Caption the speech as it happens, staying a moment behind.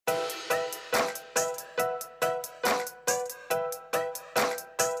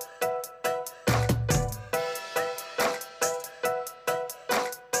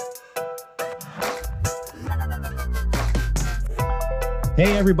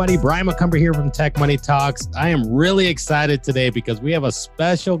Hey everybody, Brian McCumber here from Tech Money Talks. I am really excited today because we have a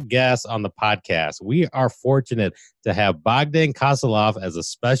special guest on the podcast. We are fortunate to have Bogdan Kosilov as a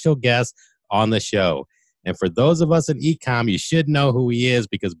special guest on the show. And for those of us in e-com, you should know who he is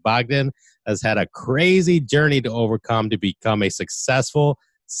because Bogdan has had a crazy journey to overcome to become a successful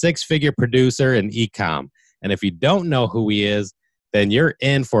six-figure producer in e-com. And if you don't know who he is, then you're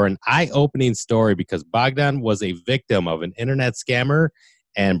in for an eye-opening story because Bogdan was a victim of an internet scammer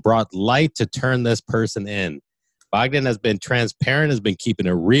and brought light to turn this person in. Bogdan has been transparent, has been keeping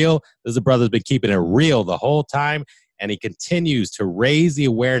it real. This brother's been keeping it real the whole time, and he continues to raise the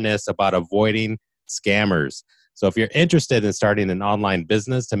awareness about avoiding scammers. So if you're interested in starting an online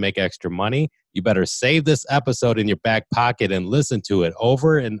business to make extra money, you better save this episode in your back pocket and listen to it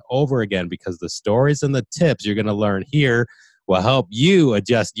over and over again because the stories and the tips you're going to learn here will help you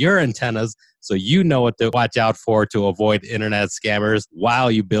adjust your antennas so you know what to watch out for to avoid internet scammers while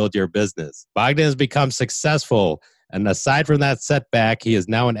you build your business. Bogdan has become successful, and aside from that setback, he is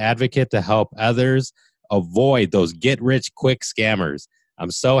now an advocate to help others avoid those get-rich-quick scammers.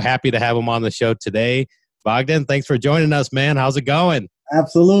 I'm so happy to have him on the show today. Bogdan, thanks for joining us, man. How's it going?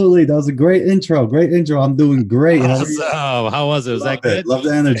 Absolutely. That was a great intro. Great intro. I'm doing great. Awesome. How was it? Was that good? Love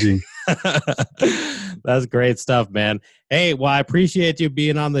the energy. That's great stuff, man. Hey, well, I appreciate you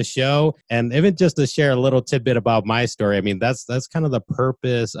being on the show. And even just to share a little tidbit about my story, I mean, that's kind of the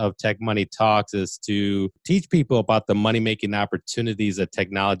purpose of Tech Money Talks is to teach people about the money-making opportunities that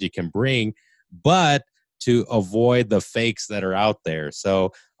technology can bring, but to avoid the fakes that are out there.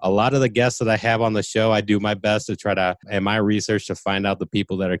 So a lot of the guests that I have on the show, I do my best to try to, in my research, to find out the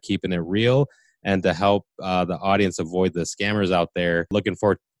people that are keeping it real and to help the audience avoid the scammers out there. Looking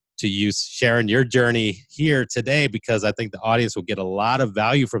forward to you sharing your journey here today because I think the audience will get a lot of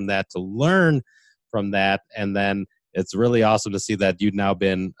value from that, to learn from that. And then it's really awesome to see that you've now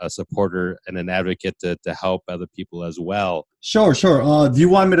been a supporter and an advocate to help other people as well. Sure. Do you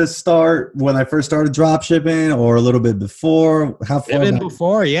want me to start when I first started dropshipping or a little bit before? How far Even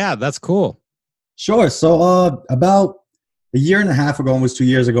before? Yeah, that's cool. Sure. So about a year and a half ago, almost 2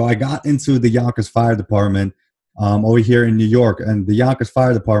 years ago, I got into the Yonkers Fire Department over here in New York. And the Yonkers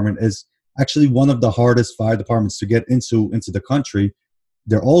Fire Department is actually one of the hardest fire departments to get into the country.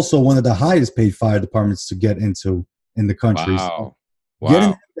 They're also one of the highest paid fire departments to get into in the country. Wow. So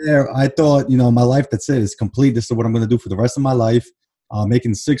getting there, I thought, my life, that's it. It's complete. This is what I'm going to do for the rest of my life.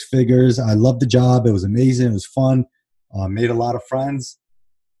 Making six figures. I loved the job. It was amazing. It was fun. Made a lot of friends.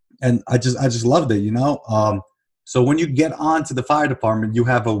 And I just loved it, So when you get onto the fire department, you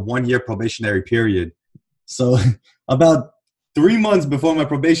have a 1-year probationary period. So about 3 months before my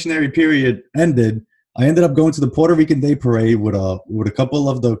probationary period ended, I ended up going to the Puerto Rican Day Parade with a couple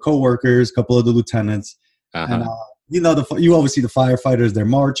of the coworkers, a couple of the lieutenants. And, you always see the firefighters, they're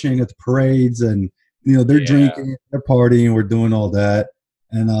marching at the parades and, they're drinking, they're partying, we're doing all that.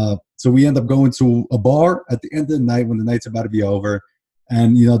 And so we end up going to a bar at the end of the night when the night's about to be over.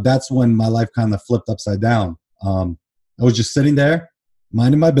 And, that's when my life kind of flipped upside down. I was just sitting there,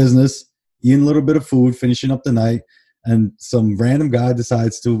 minding my business, eating a little bit of food, finishing up the night, and some random guy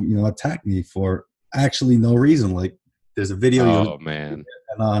decides to, attack me for actually no reason. Like, there's a video. Oh, man.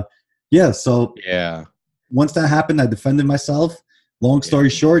 And, so once that happened, I defended myself. Long story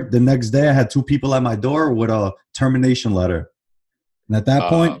short, the next day I had 2 people at my door with a termination letter. And at that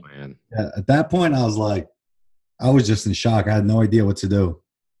point, I was like, I was just in shock. I had no idea what to do.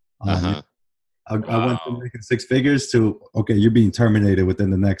 I went from making 6 figures to, okay, you're being terminated within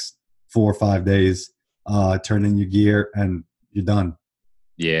the next 4 or 5 days. Turn in your gear and you're done.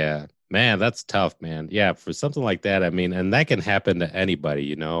 Yeah, man, that's tough, man. Yeah, for something like that, I mean, and that can happen to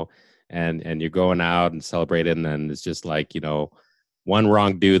anybody, and you're going out and celebrating, and it's just like, one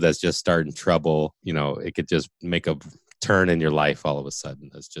wrong dude that's just starting trouble, it could just make a turn in your life all of a sudden.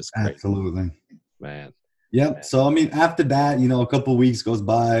 That's just crazy. Absolutely. Man. Yep. Man. So, I mean, after that, a couple of weeks goes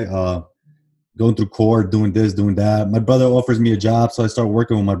by, going through court, doing this, doing that. My brother offers me a job, so I start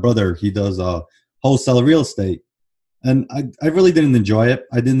working with my brother. He does wholesale real estate. And I really didn't enjoy it.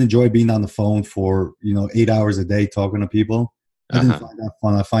 I didn't enjoy being on the phone for, 8 hours a day talking to people. I didn't find that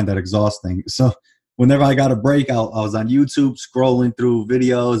fun. I find that exhausting. So whenever I got a break, I was on YouTube scrolling through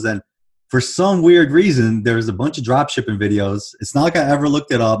videos. And for some weird reason, there was a bunch of dropshipping videos. It's not like I ever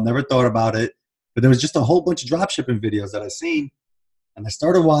looked it up, never thought about it. But there was just a whole bunch of dropshipping videos that I seen. And I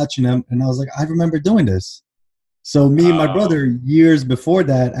started watching them. And I was like, I remember doing this. So me and my brother, years before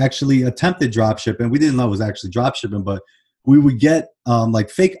that, actually attempted dropshipping. We didn't know it was actually dropshipping, but we would get like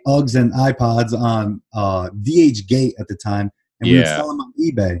fake Uggs and iPods on DH Gate at the time. And we would sell them on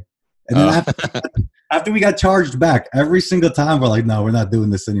eBay. And then after we got charged back, every single time we're like, no, we're not doing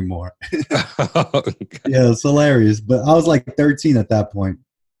this anymore. Yeah, it's hilarious. But I was like 13 at that point.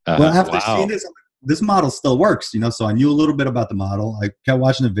 But after seeing Wow. this, I'm like, this model still works, you know. So I knew a little bit about the model. I kept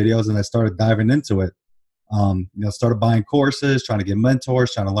watching the videos and I started diving into it. You know, started buying courses, trying to get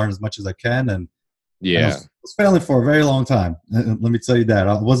mentors, trying to learn as much as I can. And I Yeah. was failing for a very long time. Let me tell you that.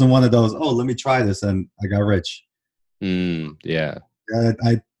 I wasn't one of those, oh, let me try this and I got rich. Yeah.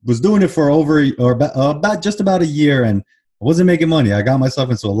 I was doing it for about just about a year and I wasn't making money. I got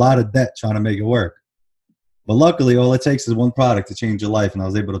myself into a lot of debt trying to make it work. But luckily, all it takes is one product to change your life. And I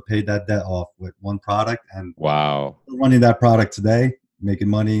was able to pay that debt off with one product. And Wow. running that product today, making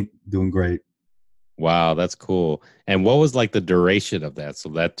money, doing great. Wow, that's cool. And what was like the duration of that? So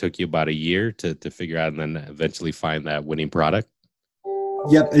that took you about a year to figure out and then eventually find that winning product?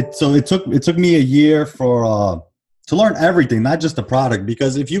 Yep. So it took me a year for to learn everything, not just the product.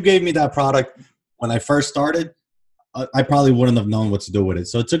 Because if you gave me that product when I first started, I probably wouldn't have known what to do with it.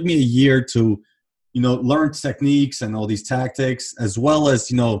 So it took me a year to, you know, learn techniques and all these tactics, as well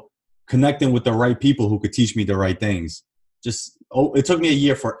as, you know, connecting with the right people who could teach me the right things. It took me a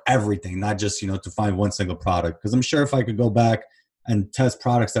year for everything, not just, you know, to find one single product. Because I'm sure if I could go back and test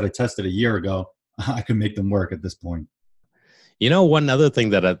products that I tested a year ago, I could make them work at this point. You know, one other thing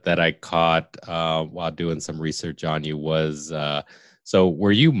that I caught while doing some research on you was so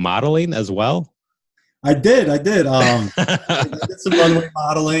were you modeling as well? I did. I did. I did some runway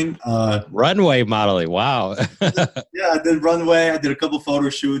modeling. Runway modeling. Wow. Yeah, I did runway. I did a couple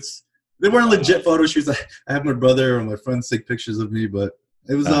photo shoots. They weren't legit photo shoots. I have my brother and my friends take pictures of me, but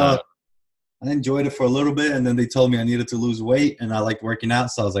it was I enjoyed it for a little bit, and then they told me I needed to lose weight, and I liked working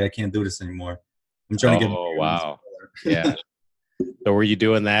out, so I was like, I can't do this anymore. I'm trying to get. Oh, wow. Yeah. So were you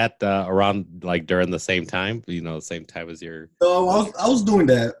doing that around like during the same time? You know, the same time as your. So I was doing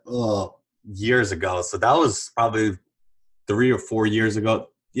that years ago. So that was probably 3 or 4 years ago.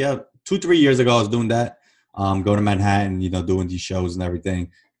 Yeah, 2, 3 years ago, I was doing that. Going to Manhattan, you know, doing these shows and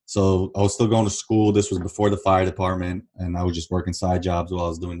everything. So I was still going to school. This was before the fire department, and I was just working side jobs while I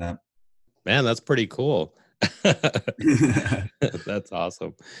was doing that. Man, that's pretty cool. That's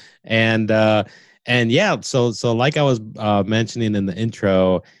awesome. And yeah, so like I was mentioning in the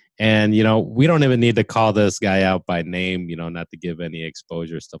intro, and you know, we don't even need to call this guy out by name, you know, not to give any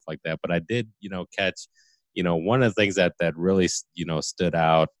exposure, stuff like that. But I did, you know, catch, you know, one of the things that really, you know, stood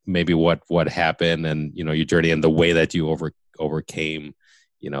out, maybe what happened, and you know, your journey and the way that you overcame,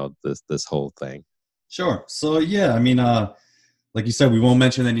 you know, this whole thing. Sure. So yeah, I mean, like you said, we won't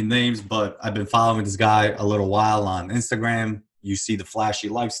mention any names, but I've been following this guy a little while on Instagram. You see the flashy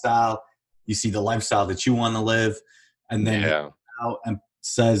lifestyle, you see the lifestyle that you want to live, and then he comes out and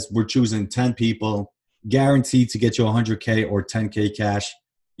says we're choosing 10 people, guaranteed to get you 100K or 10K cash.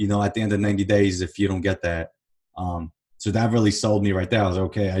 You know, at the end of 90 days, if you don't get that. So that really sold me right there. I was like,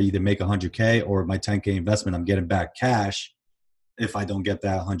 okay, I either make 100K or my 10K investment, I'm getting back cash if I don't get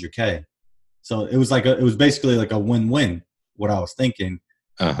that 100K. So it was basically like a win-win. What I was thinking,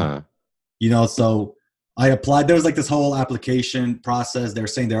 you know, so I applied. There was like this whole application process. They're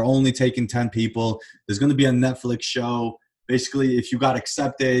saying they're only taking 10 people. There's going to be a Netflix show. Basically, if you got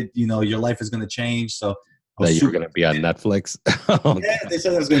accepted, you know, your life is going to change. So that you're going to be on Netflix. Yeah, they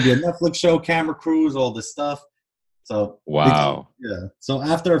said there was going to be a Netflix show, camera crews, all this stuff. So wow. Yeah. So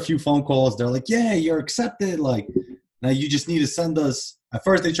after a few phone calls, they're like, "Yeah, you're accepted. Like, now you just need to send us." At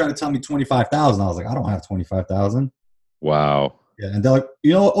first, they tried to tell me 25,000. I was like, "I don't have 25,000." Wow. Yeah, and they're like,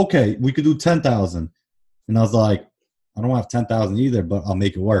 you know, okay, we could do 10,000, and I was like, I don't have 10,000 either, but I'll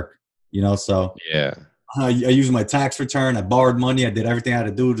make it work. You know, so yeah, I used my tax return. I borrowed money. I did everything I had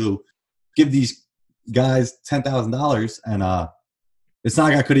to do to give these guys $10,000, and it's not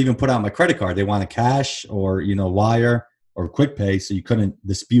like I could even put out my credit card. They wanted cash or, you know, wire or quick pay, so you couldn't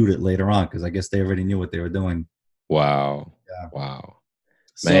dispute it later on because I guess they already knew what they were doing. Wow. Yeah. Wow.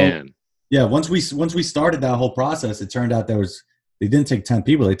 So, man. Yeah, once we started that whole process, it turned out they didn't take 10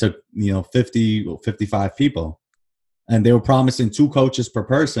 people. They took, you know, 50 or 55 people. And they were promising 2 coaches per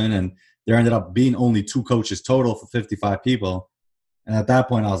person, and there ended up being only 2 coaches total for 55 people. And at that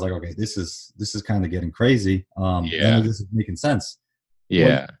point I was like, okay, this is kind of getting crazy. None of this is making sense.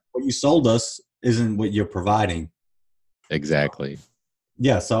 Yeah. What you sold us isn't what you're providing. Exactly.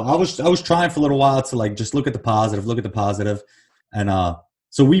 Yeah, so I was trying for a little while to like just look at the positive. And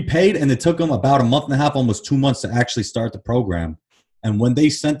so we paid, and it took them about a month and a half, almost 2 months to actually start the program. And when they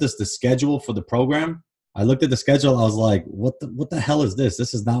sent us the schedule for the program, I looked at the schedule. I was like, what the hell is this?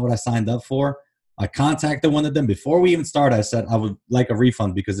 This is not what I signed up for. I contacted one of them before we even started. I said, I would like a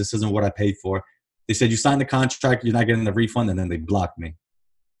refund because this isn't what I paid for. They said, you signed the contract, you're not getting the refund. And then they blocked me.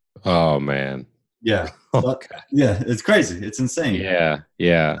 Oh, man. Yeah. Oh, So, God. yeah, it's crazy. It's insane. Yeah.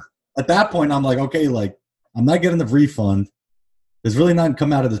 Yeah. At that point, I'm like, okay, like I'm not getting the refund. There's really nothing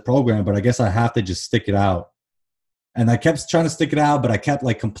come out of this program, but I guess I have to just stick it out. And I kept trying to stick it out, but I kept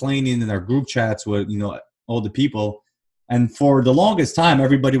like complaining in our group chats with, all the people. And for the longest time,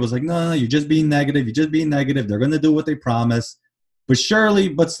 everybody was like, no, you're just being negative. You're just being negative. They're going to do what they promise. But surely,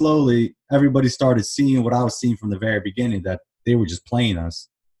 but slowly, everybody started seeing what I was seeing from the very beginning, that they were just playing us.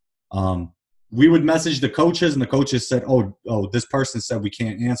 Um, we would message the coaches, and the coaches said, oh, this person said we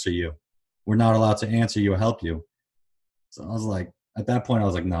can't answer you. We're not allowed to answer you or help you. So I was like, at that point, I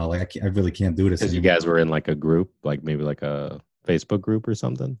was like, no, like I really can't do this Because you anymore. guys were in like a group, like maybe like a Facebook group or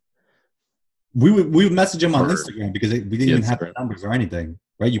something. We would message them on Or Instagram because we didn't even have Instagram. their numbers or anything,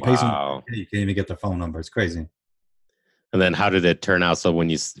 right? You pay someone, Wow. you can't even get their phone number. It's crazy. And then how did it turn out? So when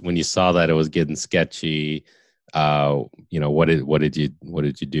you saw that it was getting sketchy, what did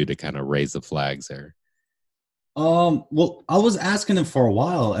you do to kind of raise the flags there? Well, I was asking him for a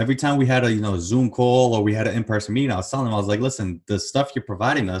while. Every time we had a Zoom call or we had an in-person meeting, I was telling him, I was like, listen, the stuff you're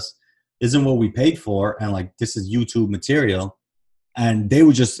providing us isn't what we paid for, and like this is YouTube material. And they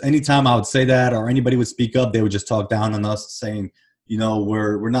would just, anytime I would say that or anybody would speak up, they would just talk down on us, saying,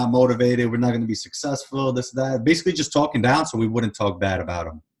 we're not motivated, we're not going to be successful, this, that. Basically just talking down so we wouldn't talk bad about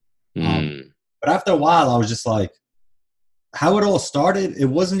them. But after a while, I was just like, how it all started, it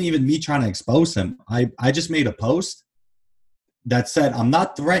wasn't even me trying to expose him. I just made a post that said, I'm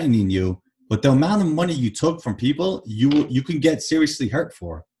not threatening you, but the amount of money you took from people, you can get seriously hurt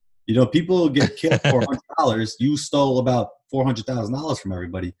for. People get killed for $100. You stole about $400,000 from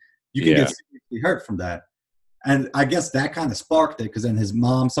everybody. You can get seriously hurt from that. And I guess that kind of sparked it, because then his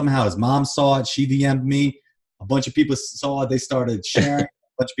mom saw it. She DM'd me. A bunch of people saw it. They started sharing. A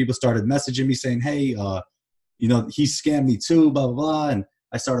bunch of people started messaging me saying, hey, he scammed me too, blah, blah, blah. And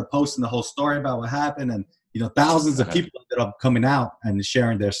I started posting the whole story about what happened. And, thousands of people ended up coming out and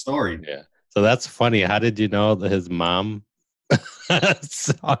sharing their story. Yeah. So that's funny. How did you know that his mom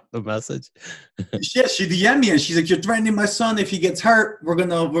saw the message? Yeah, she DM'd me and she's like, you're threatening my son. If he gets hurt, we're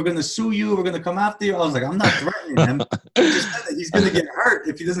gonna sue you. We're gonna come after you. I was like, I'm not threatening him. He just said that he's gonna get hurt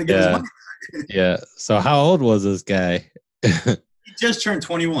if he doesn't get his money back. Yeah. So how old was this guy? He just turned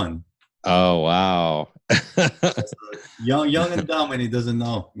 21. Oh, wow. young and dumb, and he doesn't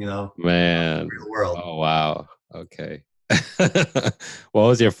know, Man. the real world. Oh, wow. Okay. What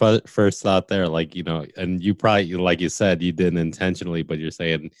was your first thought there? Like, and you probably, like you said, you didn't intentionally, but you're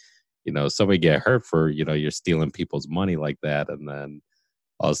saying, somebody get hurt for, you're stealing people's money like that. And then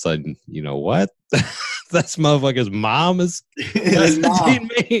all of a sudden, what? That's motherfucker's mom is messaging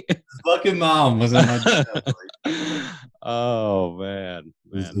me. His fucking mom was in my Oh, man.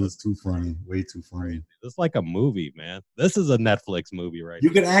 It was too funny. Way too funny. It's like a movie, man. This is a Netflix movie right You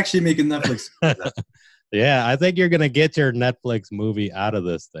now. could actually make a Netflix movie. Yeah, I think you're going to get your Netflix movie out of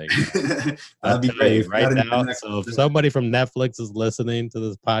this thing. That'd be great. Right now. So if somebody from Netflix is listening to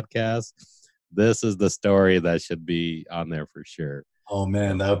this podcast, this is the story that should be on there for sure. Oh,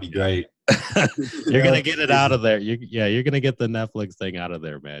 man, that would be great. You're going to get it out of there. You're going to get the Netflix thing out of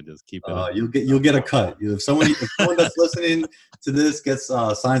there, man. Just keep it. You'll get a cut. If someone that's listening to this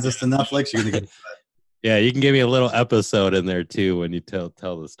signs us to Netflix, you're going to get a cut. Yeah, you can give me a little episode in there too when you tell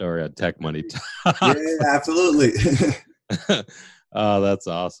the story on Tech Money Talk. Yeah, absolutely. Oh, that's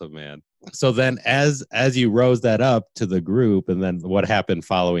awesome, man. So then as you rose that up to the group, and then what happened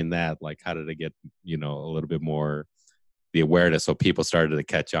following that? Like, how did it get, a little bit more the awareness so people started to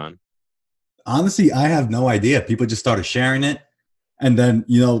catch on? Honestly, I have no idea. People just started sharing it. And then,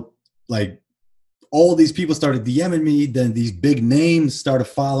 like all these people started DMing me. Then these big names started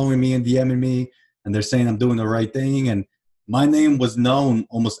following me and DMing me. And they're saying I'm doing the right thing. And my name was known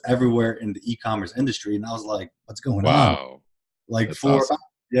almost everywhere in the e-commerce industry. And I was like, what's going on? Like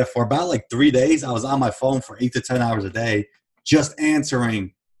that's for about like 3 days, I was on my phone for 8 to 10 hours a day, just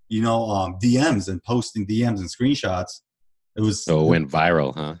answering, DMs and posting DMs and screenshots. It went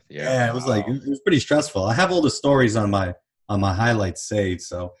viral, huh? Yeah, it was like, it was pretty stressful. I have all the stories on my highlights saved.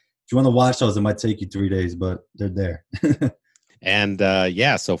 So if you want to watch those, it might take you 3 days, but they're there. And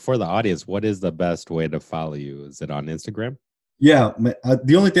so for the audience, what is the best way to follow you? Is it on Instagram? Yeah,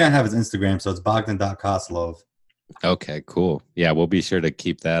 the only thing I have is Instagram, so it's Bogdan.Kosilov. Okay, cool. Yeah, we'll be sure to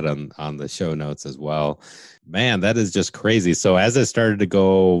keep that on the show notes as well. Man, that is just crazy. So as it started to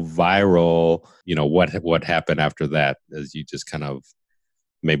go viral, what happened after that? As you just kind of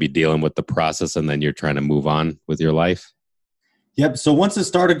maybe dealing with the process, and then you're trying to move on with your life? Yep. So once it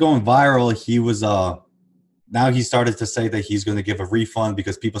started going viral, he was now he started to say that he's going to give a refund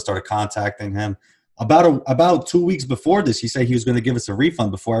because people started contacting him. About 2 weeks before this, he said he was going to give us a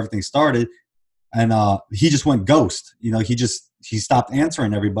refund before everything started. and he just went ghost. He stopped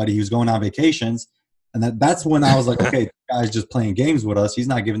answering everybody. He was going on vacations, and that's when I was like, okay, this guy's just playing games with us. He's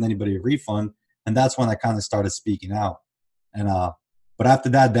not giving anybody a refund, and that's when I kind of started speaking out. And but after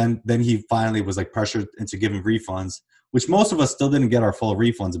that, then he finally was like pressured into giving refunds, which most of us still didn't get our full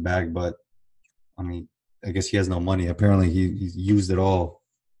refunds back. But I mean, I guess he has no money. Apparently, he used it all.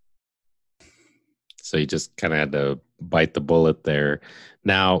 So you just kind of had to bite the bullet there.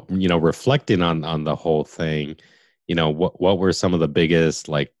 Now, reflecting on the whole thing, what were some of the biggest,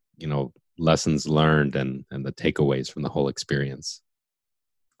 like, lessons learned and the takeaways from the whole experience?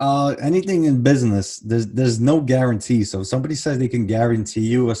 Anything in business, there's no guarantee. So if somebody says they can guarantee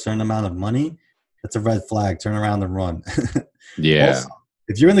you a certain amount of money, that's a red flag. Turn around and run. Yeah. Also,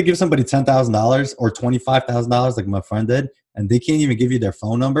 if you're going to give somebody $10,000 or $25,000, like my friend did, and they can't even give you their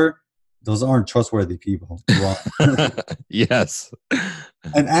phone number, those aren't trustworthy people. Yes.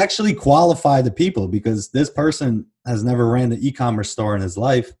 And actually qualify the people, because this person has never ran an e-commerce store in his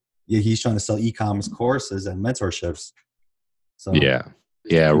life. Yet he's trying to sell e-commerce courses and mentorships. So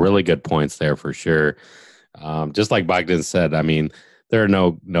yeah, really good points there for sure. Just like Bogdan said, I mean, there are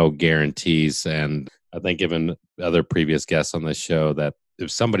no guarantees, and I think given other previous guests on the show that if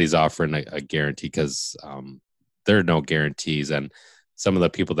somebody's offering a guarantee, because there are no guarantees, and some of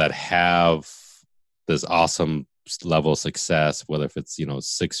the people that have this awesome level of success, whether if it's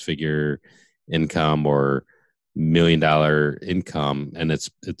 6-figure income or $1 million income, and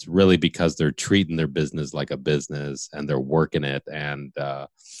it's really because they're treating their business like a business and they're working it. And a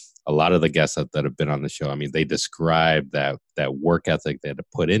lot of the guests that have been on the show, I mean, they describe that work ethic they had to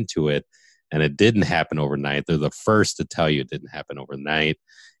put into it, and it didn't happen overnight. They're the first to tell you it didn't happen overnight,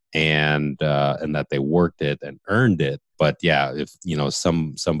 and that they worked it and earned it. But yeah, if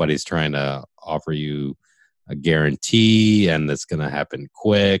somebody's trying to offer you a guarantee and it's going to happen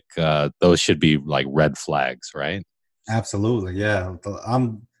quick, those should be like red flags, right? absolutely, yeah.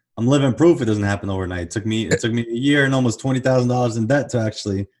 I'm living proof it doesn't happen overnight. It took me a year and almost $20,000 in debt to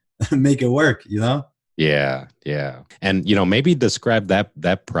actually make it work. Yeah. And maybe describe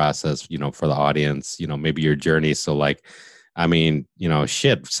that process, for the audience, maybe your journey. So like, I mean,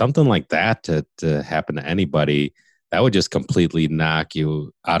 something like that to happen to anybody, that would just completely knock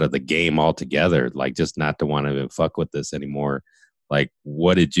you out of the game altogether. Like, just not to want to fuck with this anymore. Like,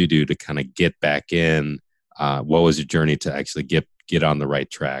 what did you do to kind of get back in? What was your journey to actually get on the right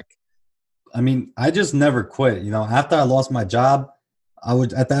track? I mean, I just never quit. After I lost my job,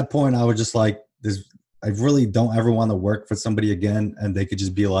 at that point, I was just like, this, I really don't ever want to work for somebody again. And they could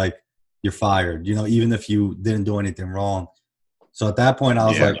just be like, you're fired, even if you didn't do anything wrong. So at that point, I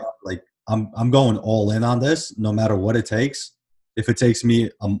was like, I'm going all in on this, no matter what it takes. If it takes me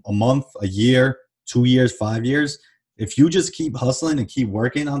a month, a year, 2 years, 5 years, if you just keep hustling and keep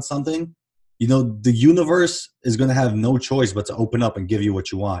working on something, the universe is going to have no choice but to open up and give you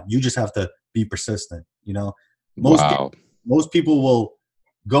what you want. You just have to be persistent. Wow. Most people will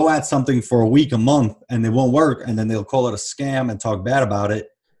go at something for a week, a month, and it won't work, and then they'll call it a scam and talk bad about it.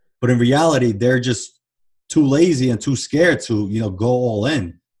 But in reality, they're just too lazy and too scared to, go all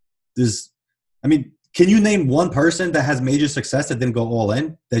in. Can you name one person that has major success that didn't go all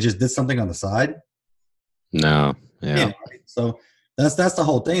in? They just did something on the side? No. Yeah. So that's the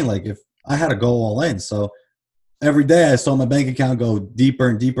whole thing. Like, if I had to go all in, so every day I saw my bank account go deeper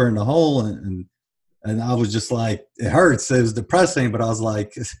and deeper in the hole, and I was just like, it hurts. It was depressing, but I was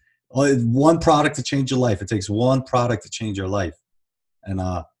like, one product to change your life. It takes one product to change your life. And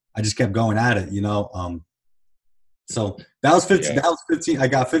I just kept going at it, So that was 15. Yeah. That was 15. I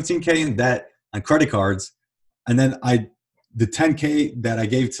got 15K in debt on credit cards, and then the 10K that I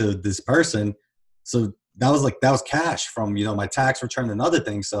gave to this person. So that was cash from my tax return and other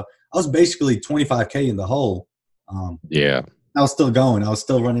things. So I was basically 25K in the hole. Yeah, I was still going. I was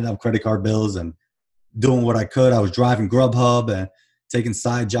still running up credit card bills and doing what I could. I was driving Grubhub and taking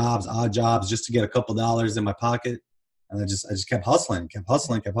side jobs, odd jobs, just to get a couple dollars in my pocket. And I just kept hustling,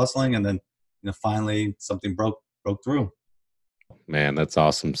 and then finally something broke through. Man, that's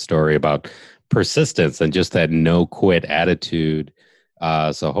awesome story about persistence and just that no quit attitude.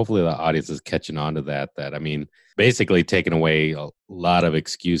 So hopefully the audience is catching on to that. That, I mean, basically taking away a lot of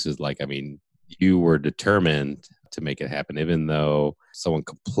excuses. Like, I mean, you were determined to make it happen, even though someone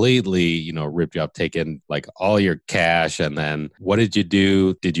completely, ripped you up, taking like all your cash. And then what did you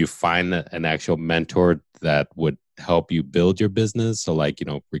do? Did you find an actual mentor that would help you build your business? So like,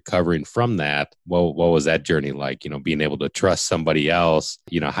 recovering from that, what was that journey like? Being able to trust somebody else,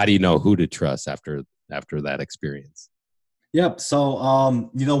 how do you know who to trust after that experience? Yep.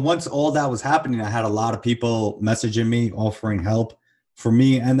 So, once all that was happening, I had a lot of people messaging me, offering help. for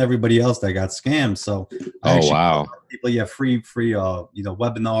me and everybody else that got scammed. So I Oh, actually wow. people, yeah, free,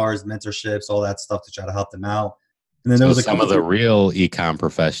 webinars, mentorships, all that stuff to try to help them out. And then there So was a some couple of the people. real ecom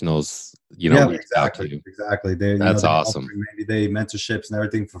professionals, Yeah, reached out to exactly, you. exactly. They, That's they're awesome. offering maybe they mentorships and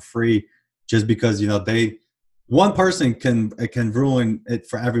everything for free, just because they one person can ruin it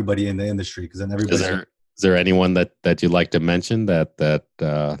for everybody in the industry, because then Is everybody's gonna. there anyone that you'd like to mention that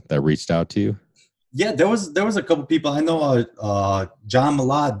reached out to you? Yeah, there was a couple people I know. John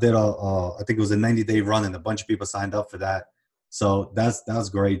Malad did I think it was a 90-day run, and a bunch of people signed up for that. So that's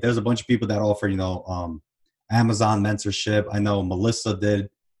great. There's a bunch of people that offer Amazon mentorship. I know Melissa did.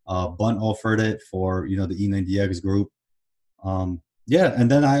 Bunt offered it for the E90X group. Yeah, and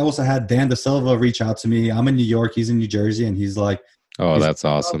then I also had Dan De Silva reach out to me. I'm in New York, he's in New Jersey, and he's like, Oh, he's, that's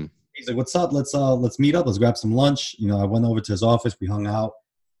awesome. he's like, "What's up? Let's meet up. Let's grab some lunch." I went over to his office, we hung out,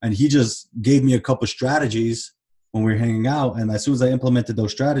 and he just gave me a couple strategies when we were hanging out. And as soon as I implemented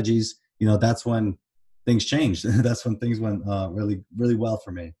those strategies, that's when things changed. That's when things went really, really well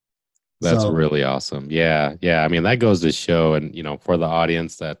for me. That's So really awesome. Yeah, yeah. I mean, that goes to show, and for the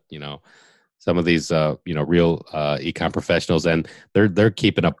audience that some of these real econ professionals, and they're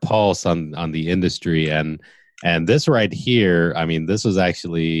keeping a pulse on the industry, and this right here, I mean, this was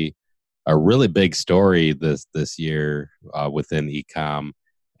actually a really big story this year within ecom,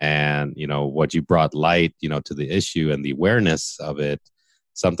 and what you brought light to the issue and the awareness of it,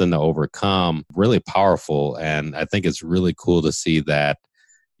 something to overcome, really powerful. And I think it's really cool to see that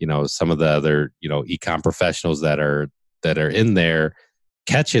some of the other ecom professionals that are in there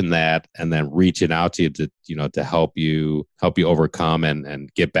catching that and then reaching out to you to help you overcome and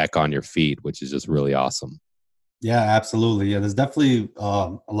get back on your feet, which is just really awesome. yeah, absolutely. Yeah, there's definitely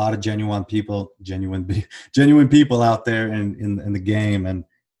a lot of genuine people out there in the game, and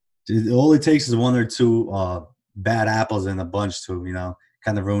all it takes is one or two bad apples in a bunch to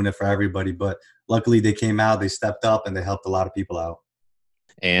kind of ruin it for everybody. But luckily, they came out, they stepped up, and they helped a lot of people out.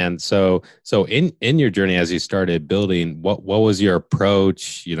 And so in your journey as you started building, what was your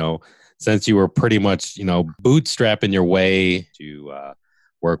approach, since you were pretty much bootstrapping your way to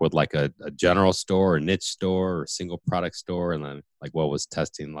work with like a general store or niche store or single product store, and then like what was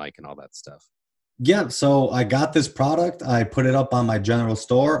testing like and all that stuff? Yeah, so I got this product. I put it up on my general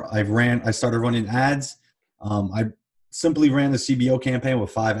store. I started running ads. I simply ran the CBO campaign with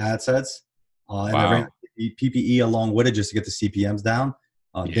 5 ad sets, and I ran Wow. PPE along with it just to get the CPMS down.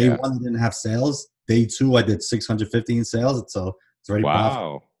 Day Yeah. one, I didn't have sales. Day two, I did 650 in sales. So it's already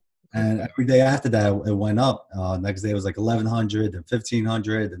profitable. Wow. And Okay. every day after that, it went up. Next day it was like 1,100, then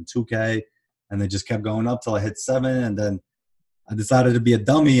 1,500, then 2K, and they just kept going up till I hit 7. And then I decided to be a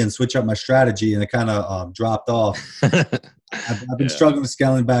dummy and switch up my strategy, and it kind of dropped off. I've been Yeah. struggling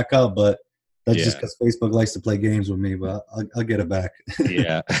scaling back up, but that's just Yeah. because Facebook likes to play games with me. But I'll get it back.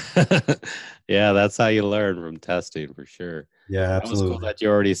 Yeah. Yeah, that's how you learn from testing for sure. Yeah, That was cool absolutely. that you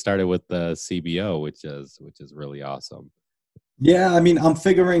already started with the CBO, which is really awesome. Yeah, I mean, I'm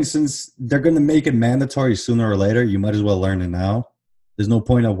figuring since they're going to make it mandatory sooner or later, you might as well learn it now. There's no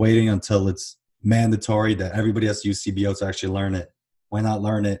point of waiting until it's mandatory that everybody has to use CBO to actually learn it. Why not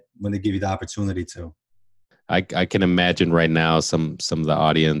learn it when they give you the opportunity to? I can imagine right now some of the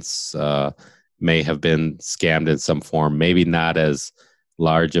audience may have been scammed in some form, maybe not as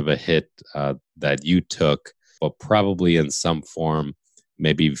large of a hit that you took, but probably in some form,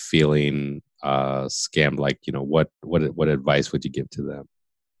 maybe feeling scammed. Like, what advice would you give to them?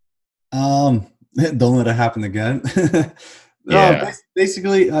 Um, don't let it happen again. No, Yeah.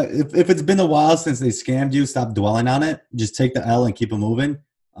 basically, if it's been a while since they scammed you, stop dwelling on it. Just take the L and keep it moving.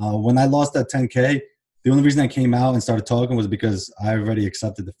 When I lost that 10K, the only reason I came out and started talking was because I already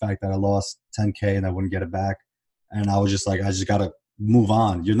accepted the fact that I lost 10K and I wouldn't get it back. And I was just like, I just got to move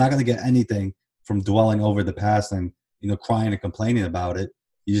on. You're not going to get anything from dwelling over the past and, crying and complaining about it.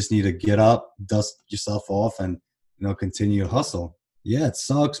 You just need to get up, dust yourself off, and, continue to hustle. Yeah, it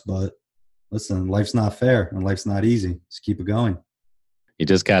sucks, but listen, life's not fair and life's not easy. Just keep it going. You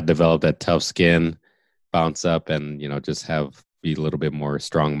just got to develop that tough skin, bounce up, and just be a little bit more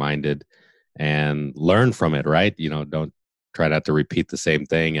strong minded and learn from it. Right? Don't try not to repeat the same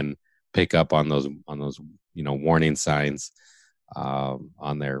thing, and pick up on those warning signs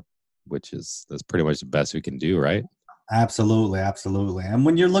on there, which is that's pretty much the best we can do. Right? Absolutely, absolutely. And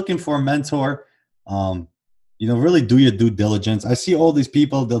when you're looking for a mentor, um, really do your due diligence. I see all these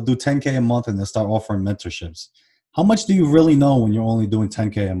people, they'll do 10K a month and they'll start offering mentorships. How much do you really know when you're only doing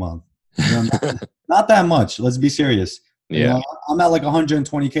 10K a month? Not that much. Let's be serious. Yeah. I'm at like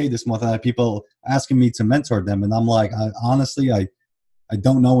 120K this month. I have people asking me to mentor them. And I'm like, honestly, I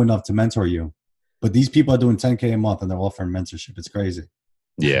don't know enough to mentor you. But these people are doing 10K a month and they're offering mentorship. It's crazy.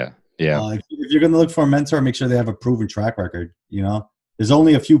 Yeah. Yeah. If you're going to look for a mentor, make sure they have a proven track record. You know, there's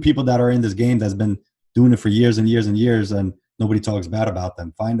only a few people that are in this game that's been doing it for years and years and years, and nobody talks bad about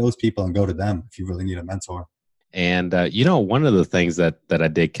them. Find those people and go to them if you really need a mentor. And one of the things that I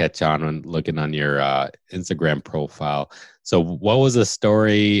did catch on when looking on your Instagram profile. So, what was the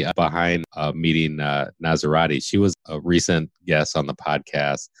story behind meeting Nazarati? She was a recent guest on the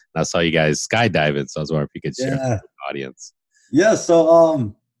podcast, and I saw you guys skydiving. So, I was wondering if you could share with the audience. Yeah.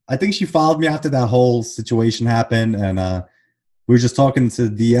 So, I think she followed me after that whole situation happened, and we were just talking to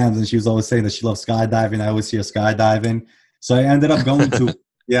DMs, and she was always saying that she loves skydiving. I always see her skydiving, so I ended up going to.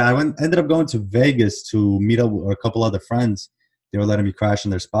 Yeah, ended up going to Vegas to meet up with a couple other friends. They were letting me crash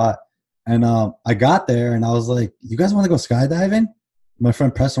in their spot. And I got there, and I was like, you guys want to go skydiving? My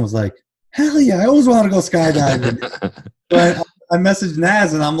friend Preston was like, hell yeah, I always want to go skydiving. But I messaged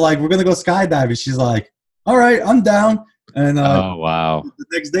Naz, and I'm like, we're going to go skydiving. She's like, all right, I'm down. And oh, wow. The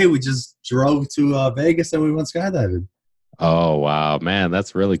next day, we just drove to Vegas, and we went skydiving. Oh, wow, man,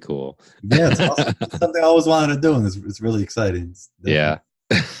 that's really cool. Yeah, it's awesome. It's something I always wanted to do, and it's really exciting. Yeah.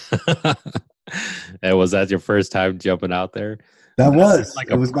 And was that your first time jumping out there? That was like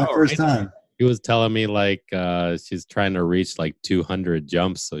it was my first time. He was telling me like she's trying to reach like 200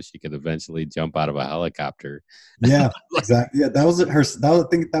 jumps so she could eventually jump out of a helicopter. Yeah, exactly. Yeah, I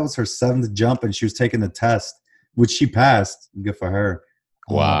think that was her 7th jump, and she was taking the test, which she passed. Good for her.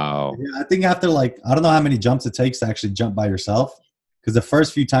 Wow. Yeah, I think after I don't know how many jumps it takes to actually jump by yourself, because the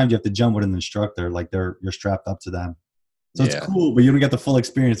first few times you have to jump with an instructor, like you're strapped up to them. So it's cool, but you don't get the full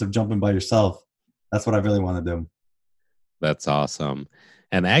experience of jumping by yourself. That's what I really want to do. That's awesome.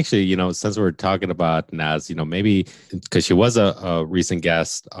 And actually, since we're talking about Naz, maybe because she was a recent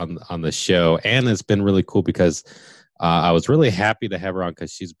guest on the show, and it's been really cool because I was really happy to have her on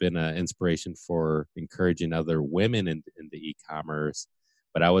because she's been an inspiration for encouraging other women in the e-commerce.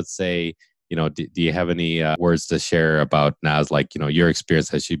 But I would say, do you have any words to share about Naz? Like, your experience,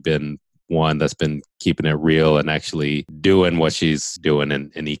 has she been one that's been keeping it real and actually doing what she's doing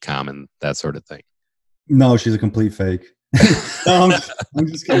in e-com and that sort of thing? No, she's a complete fake. I'm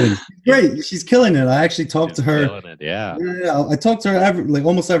just kidding. Great, she's killing it. I actually talked to her. Killing it, yeah. Yeah, I talked to her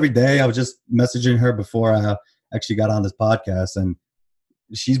almost every day. I was just messaging her before I actually got on this podcast, and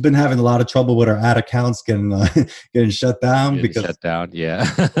she's been having a lot of trouble with her ad accounts getting shut down.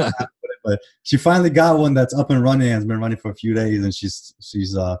 Yeah. But she finally got one that's up and running. Has been running for a few days, and she's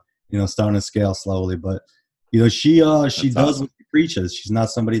starting to scale slowly. But she does what she preaches. She's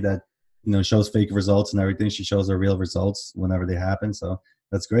not somebody that shows fake results and everything. She shows her real results whenever they happen. So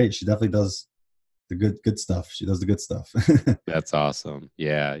that's great. She definitely does the good stuff. She does the good stuff. That's awesome.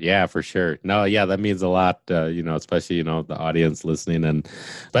 Yeah, for sure. No, yeah, that means a lot. Especially the audience listening, and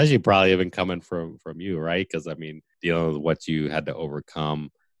especially probably even coming from you, right? Because dealing with what you had to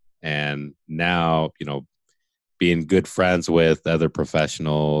overcome, and now being good friends with other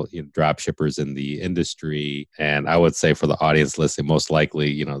professional drop shippers in the industry. And I would say for the audience listening, most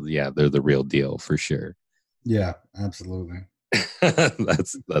likely, they're the real deal for sure. Yeah, absolutely.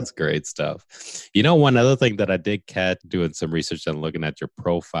 That's great stuff. One other thing that I did catch doing some research and looking at your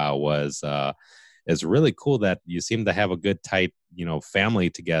profile was it's really cool that you seem to have a good tight family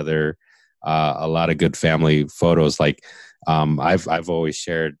together. A lot of good family photos. Like I've always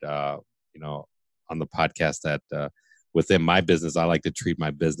shared on the podcast that within my business, I like to treat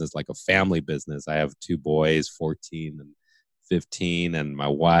my business like a family business. I have 2 boys, 14 and 15, and my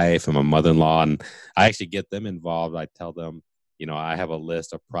wife and my mother-in-law, and I actually get them involved. I tell them, I have a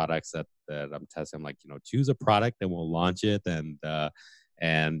list of products that I'm testing. I'm like, choose a product and we'll launch it. And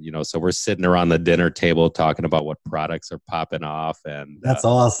so we're sitting around the dinner table talking about what products are popping off. And that's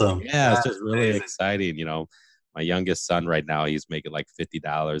awesome. Yeah, it's just really exciting. My youngest son right now, he's making like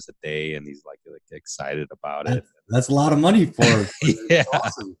 $50 a day, and he's like excited about it. That's a lot of money for yeah. That's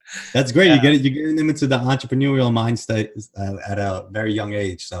awesome. That's great. Yeah. You're getting them into the entrepreneurial mind state at a very young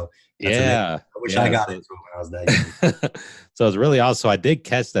age. So that's amazing. I wish I got into it when I was that young. So it's really awesome. So I did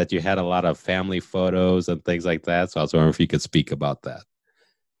catch that you had a lot of family photos and things like that. So I was wondering if you could speak about that.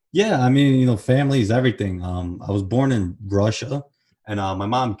 Yeah, family is everything. I was born in Russia, and my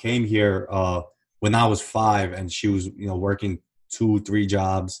mom came here when I was 5, and she was, working 2-3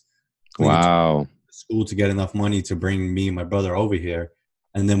 jobs. Wow. School to get enough money to bring me and my brother over here.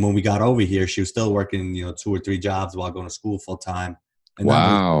 And then when we got over here, she was still working, 2 or 3 jobs while going to school full time. And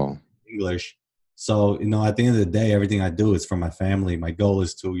wow. English. So, at the end of the day, everything I do is for my family. My goal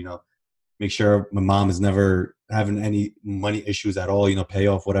is to, make sure my mom is never having any money issues at all, pay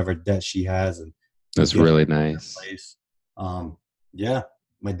off whatever debt she has. And that's really nice. Yeah.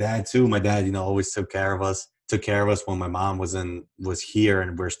 my dad too. My dad, always took care of us. Took care of us when my mom was here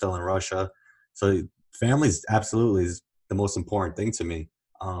and we're still in Russia. So family's absolutely is the most important thing to me.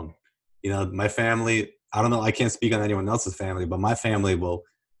 Um, my family. I don't know. I can't speak on anyone else's family, but my family will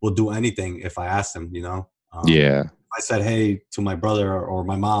do anything if I ask them. Yeah. If I said, "Hey," to my brother or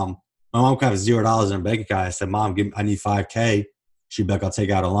my mom could have $0 in her bank account. I said, "Mom, I need 5K." She'd be like, "I'll take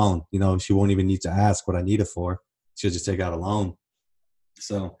out a loan." She won't even need to ask what I need it for. She'll just take out a loan.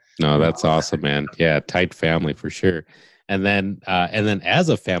 So, No, you know, that's awesome, man. Yeah, tight family for sure. And then as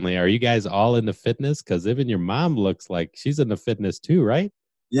a family, are you guys all into fitness? Because even your mom looks like she's into fitness too, right?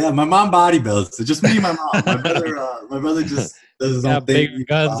 yeah, my mom bodybuilds. So just me and my mom. My brother just does his own Got bigger thing.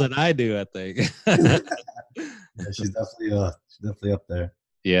 guns than I do, I think. Yeah, she's definitely up there.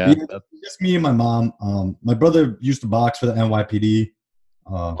 But Yeah. yeah, just me and my mom. My brother used to box for the NYPD.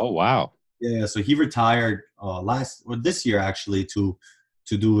 Uh, Oh, wow. yeah, so he retired this year actually to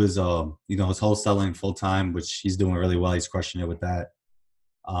do his his wholesaling full time, which he's doing really well. He's crushing it with that.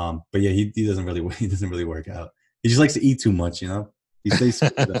 But yeah, he doesn't really he doesn't really work out. He just likes to eat too much. He stays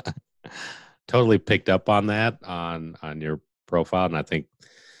skinny. Totally picked up on that on your profile, and I think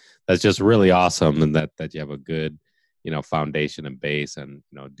that's just really awesome, and that you have a good foundation and base, and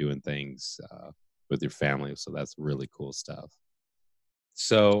doing things with your family. So that's really cool stuff.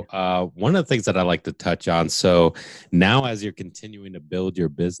 So one of the things that I like to touch on, so now as you're continuing to build your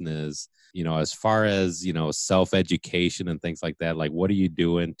business, as far as self-education and things like that, like what are you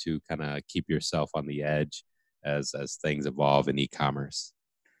doing to kind of keep yourself on the edge as things evolve in e-commerce?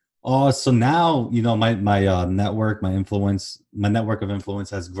 So now my network, my network of influence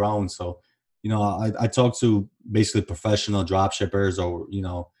has grown. So I talk to basically professional drop shippers or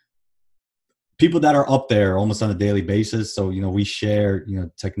people that are up there almost on a daily basis. So we share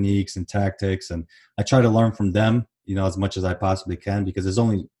techniques and tactics, and I try to learn from them as much as I possibly can, because there's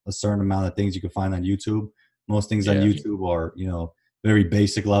only a certain amount of things you can find on YouTube. Most things on Yeah. YouTube are very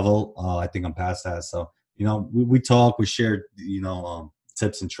basic level. I think I'm past that. So we talk, we share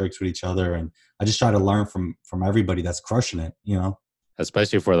tips and tricks with each other, and I just try to learn from everybody that's crushing it.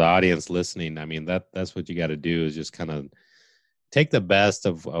 Especially for the audience listening. I mean, that's what you got to do, is just kind of take the best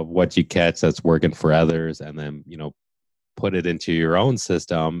of what you catch that's working for others, and then put it into your own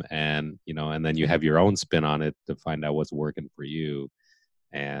system, and then you have your own spin on it to find out what's working for you.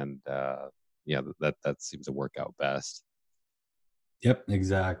 And yeah, that seems to work out best. Yep,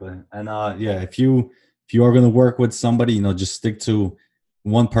 exactly. And yeah, if you are going to work with somebody, just stick to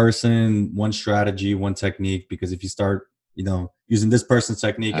one person, one strategy, one technique, because if you start using this person's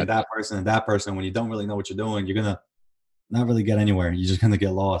technique and that person, when you don't really know what you're doing, you're going to not really get anywhere. You're just going to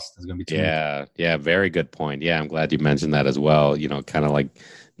get lost. There's going to be too much. Yeah, very good point. Yeah, I'm glad you mentioned that as well. Kind of like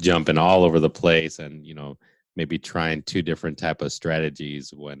jumping all over the place, and maybe trying two different type of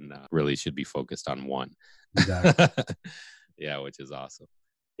strategies when really should be focused on one. Exactly. Yeah, which is awesome.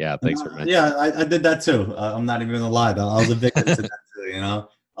 Yeah, And, thanks for mentioning. yeah, I did that too. I'm not even going to lie. Though. I was a victim to that too.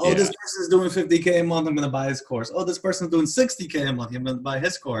 Oh, this Yeah. person's doing 50K a month. I'm going to buy his course. Oh, this person's doing 60K a month. I'm going to buy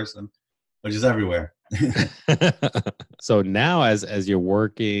his course, and which is everywhere. So now as you're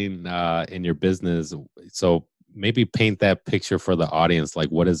working in your business, so maybe paint that picture for the audience. Like,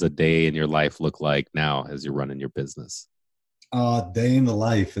 what does a day in your life look like now as you're running your business? Day in the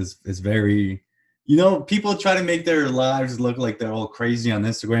life is very, people try to make their lives look like they're all crazy on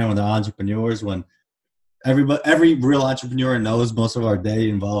Instagram when they're entrepreneurs, when every real entrepreneur knows most of our day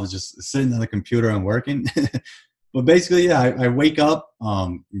involves just sitting on the computer and working. But basically, yeah, I wake up,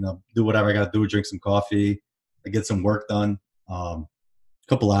 do whatever I got to do, drink some coffee, I get some work done,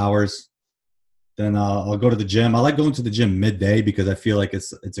 couple hours. Then I'll go to the gym. I like going to the gym midday because I feel like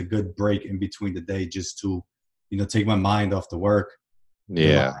it's a good break in between the day, just to take my mind off the work,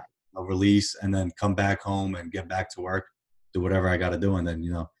 Yeah. relax, release, and then come back home and get back to work, do whatever I got to do, and then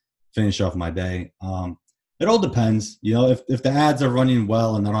finish off my day. It all depends. If the ads are running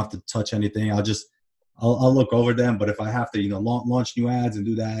well and I don't have to touch anything, I'll look over them. But if I have to launch new ads and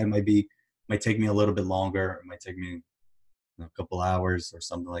do that, might take me a little bit longer. It might take me a couple hours or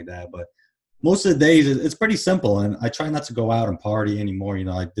something like that. But most of the days it's pretty simple, and I try not to go out and party anymore.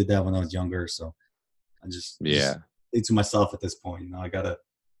 I did that when I was younger, so I just Yeah. stay to myself at this point. I gotta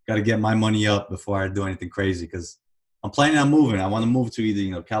get my money up before I do anything crazy, because I'm planning on moving. I want to move to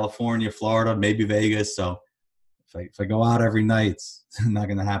either California, Florida, maybe Vegas. So if I go out every night, it's not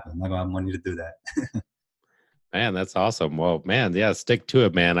gonna happen. I'm not gonna have money to do that. Man, that's awesome. Well, man, yeah, stick to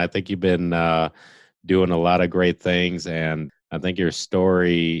it, man. I think you've been doing a lot of great things, and I think your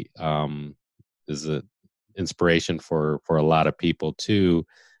story is an inspiration for a lot of people too,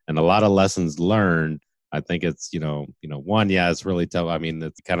 and a lot of lessons learned. I think it's, one, yeah, it's really tough. I mean,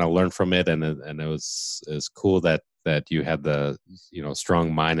 it's kind of learned from it, and it's cool that you had the,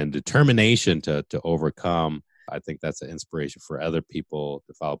 strong mind and determination to overcome. I think that's an inspiration for other people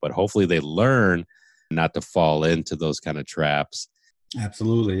to follow, but hopefully they learn not to fall into those kind of traps.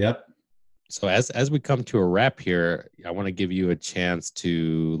 Absolutely. Yep. So as we come to a wrap here, I want to give you a chance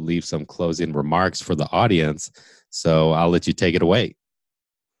to leave some closing remarks for the audience. So I'll let you take it away.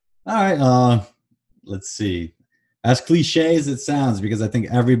 All right. Let's see. As cliche as it sounds, because I think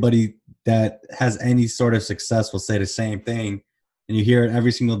everybody that has any sort of success will say the same thing, and you hear it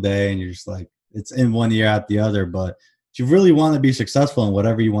every single day, and you're just like, it's in one ear out the other. But if you really want to be successful in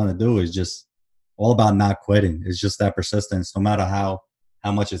whatever you want to do, is just all about not quitting. It's just that persistence, no matter how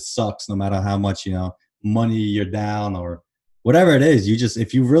much it sucks, no matter how much, money you're down or whatever it is.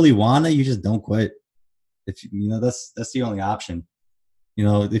 If you really want it, you just don't quit. If that's the only option.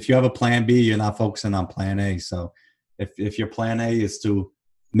 If you have a plan B, you're not focusing on plan A. So if your plan A is to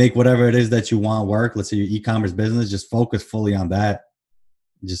make whatever it is that you want work, let's say your e-commerce business, just focus fully on that.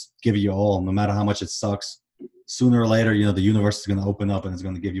 Just give it your all, no matter how much it sucks. Sooner or later, the universe is going to open up and it's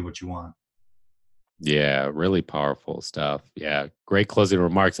going to give you what you want. Yeah, really powerful stuff. Yeah, great closing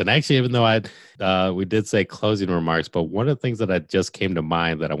remarks. And actually, even though we did say closing remarks, but one of the things that just came to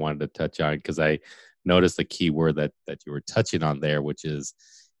mind that I wanted to touch on, because I noticed the key word that you were touching on there, which is,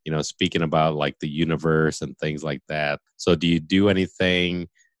 speaking about like the universe and things like that. So do you do anything,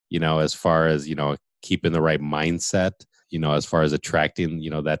 as far as, keeping the right mindset, as far as attracting,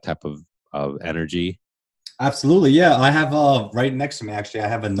 that type of energy? Absolutely. Yeah. I have right next to me, actually, I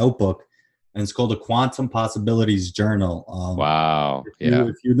have a notebook, and it's called the Quantum Possibilities Journal. Wow.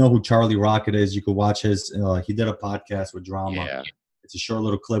 If you know who Charlie Rocket is, you could watch his, he did a podcast with Drama. Yeah. It's a short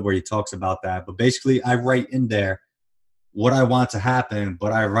little clip where he talks about that. But basically, I write in there what I want to happen,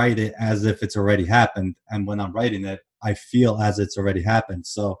 but I write it as if it's already happened. And when I'm writing it, I feel as it's already happened.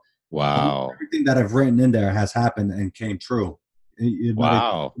 So wow, everything that I've written in there has happened and came true. It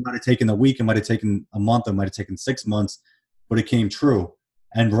wow. might have taken a week, it might have taken a month, it might have taken 6 months, but it came true.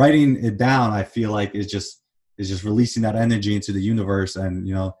 And writing it down, I feel like is just releasing that energy into the universe, and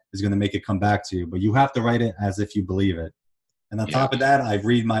is going to make it come back to you. But you have to write it as if you believe it. And on top of that, I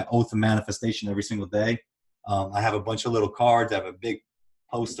read my Oath of Manifestation every single day. I have a bunch of little cards. I have a big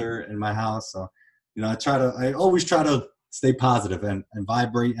poster in my house. So, I always try to stay positive and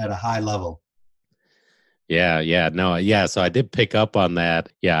vibrate at a high level. Yeah. So I did pick up on that.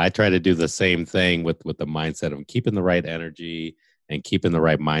 Yeah, I try to do the same thing with the mindset of keeping the right energy and keeping the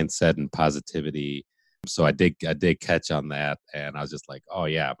right mindset and positivity. So I did catch on that, and I was just like, oh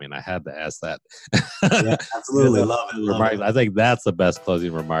yeah, I mean, I had to ask that. Yeah, absolutely. Love it. I think that's the best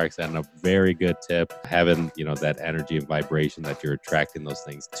closing remarks, and a very good tip. Having, that energy and vibration that you're attracting those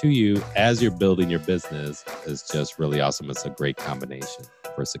things to you as you're building your business is just really awesome. It's a great combination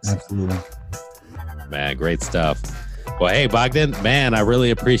for success. Absolutely. Man, great stuff. Well, hey, Bogdan, man, I really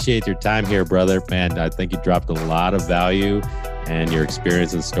appreciate your time here, brother. Man, I think you dropped a lot of value, and your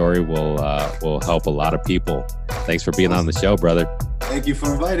experience and story will help a lot of people. Thanks for being on the show, brother. Thank you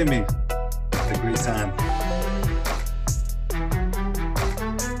for inviting me. Had a great time.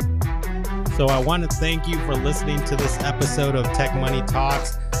 So I want to thank you for listening to this episode of Tech Money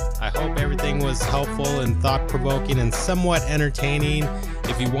Talks. I hope everything was helpful and thought-provoking and somewhat entertaining.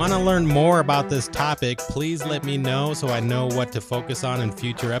 If you want to learn more about this topic, please let me know so I know what to focus on in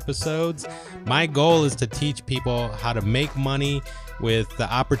future episodes. My goal is to teach people how to make money with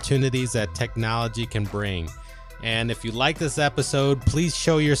the opportunities that technology can bring. And if you like this episode, please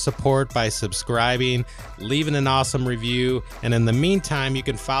show your support by subscribing, leaving an awesome review. And in the meantime, you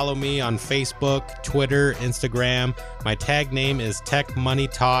can follow me on Facebook, Twitter, Instagram. My tag name is Tech Money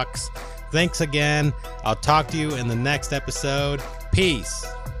Talks. Thanks again. I'll talk to you in the next episode. Peace.